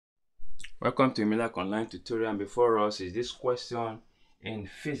Welcome to Emilac Online Tutorial, and before us is this question in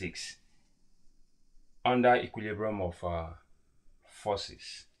physics under equilibrium of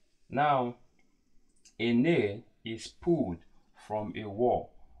forces. Now, a nail is pulled from a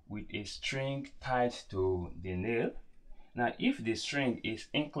wall with a string tied to the nail. Now, if the string is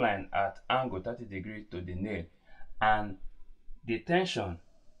inclined at angle 30 degrees to the nail and the tension,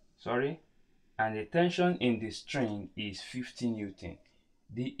 the tension in the string is 50 Newton,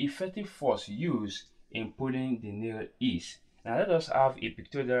 the effective force used in pulling the nail is. Now let us have a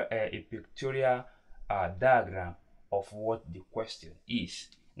pictorial diagram of what the question is.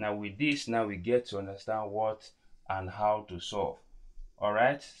 Now with this, now we get to understand what and how to solve. All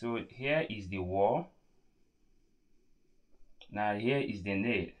right, so here is the wall. Now here is the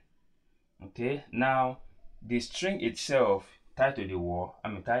nail. Okay, now the string itself tied to the wall,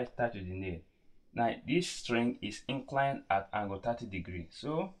 tied to the nail. Now this string is inclined at angle 30 degrees.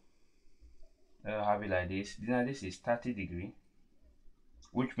 So I'll have it like this. Now this is 30 degrees,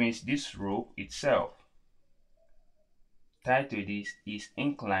 which means this rope itself tied to this is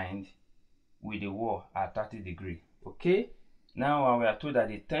inclined with the wall at 30 degrees. Okay, now we are told that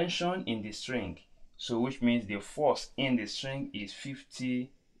the tension in the string, so which means the force in the string is 50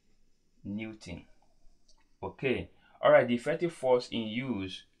 Newton. Okay, all right, the effective force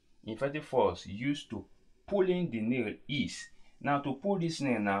used to pulling the nail is. Now to pull this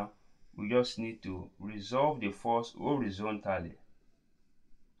nail, now we just need to resolve the force horizontally.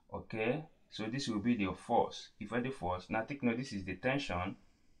 Okay, so this will be the force, effective force. Now take note, this is the tension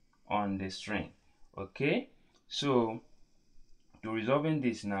on the string. Okay, so to resolving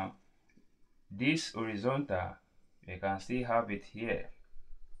this now, this horizontal, we can still have it here.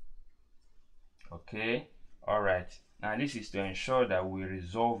 Okay, all right, now this is to ensure that we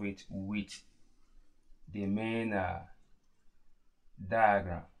resolve it with the main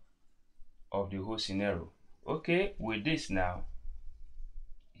diagram of the whole scenario. Okay, with this now,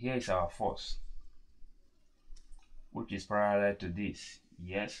 here is our force, which is parallel to this.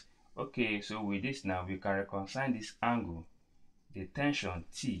 Yes. Okay, so with this now, we can reconcile this angle, the tension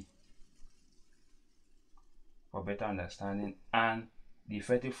T, for better understanding, and the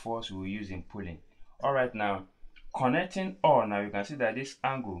effective force we will use in pulling. All right, now connecting all, now you can see that this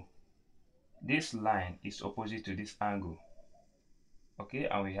angle, this line is opposite to this angle. Okay,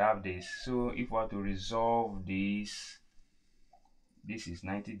 and we have this. So if we are to resolve this, this is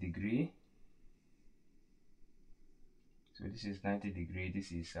 90 degrees. So this is 90 degrees.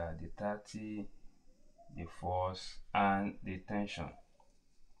 This is the 30, the force, and the tension.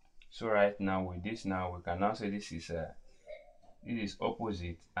 So right now with this, now we can now say this is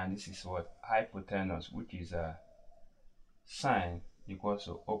opposite, and this is what, hypotenuse, which is sine equals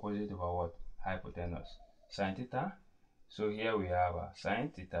to opposite over what, hypotenuse, sine theta. So here we have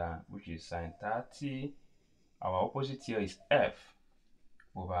sine theta, which is sine 30. Our opposite here is F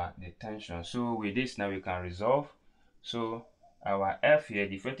over the tension. So with this now we can resolve. So our F here,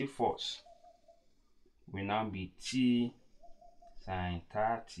 the effective force, will now be T sine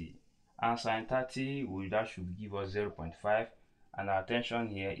 30, and sine 30 that should give us 0.5, and our tension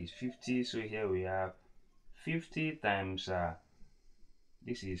here is 50. So here we have 50 times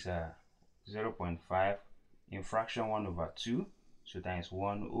this is 0.5 in fraction 1 over 2, so times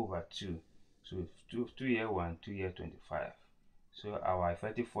 1 over 2. So 2 here 1, 2 here 25. So our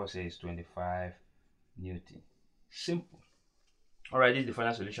effective force here is 25 Newton. Simple. Alright, this is the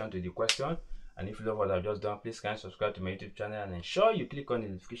final solution to the question. And if you love what I've just done, please kindly subscribe to my YouTube channel and ensure you click on the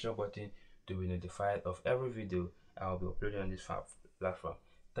notification button to be notified of every video I will be uploading on this platform.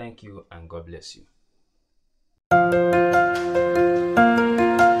 Thank you and God bless you.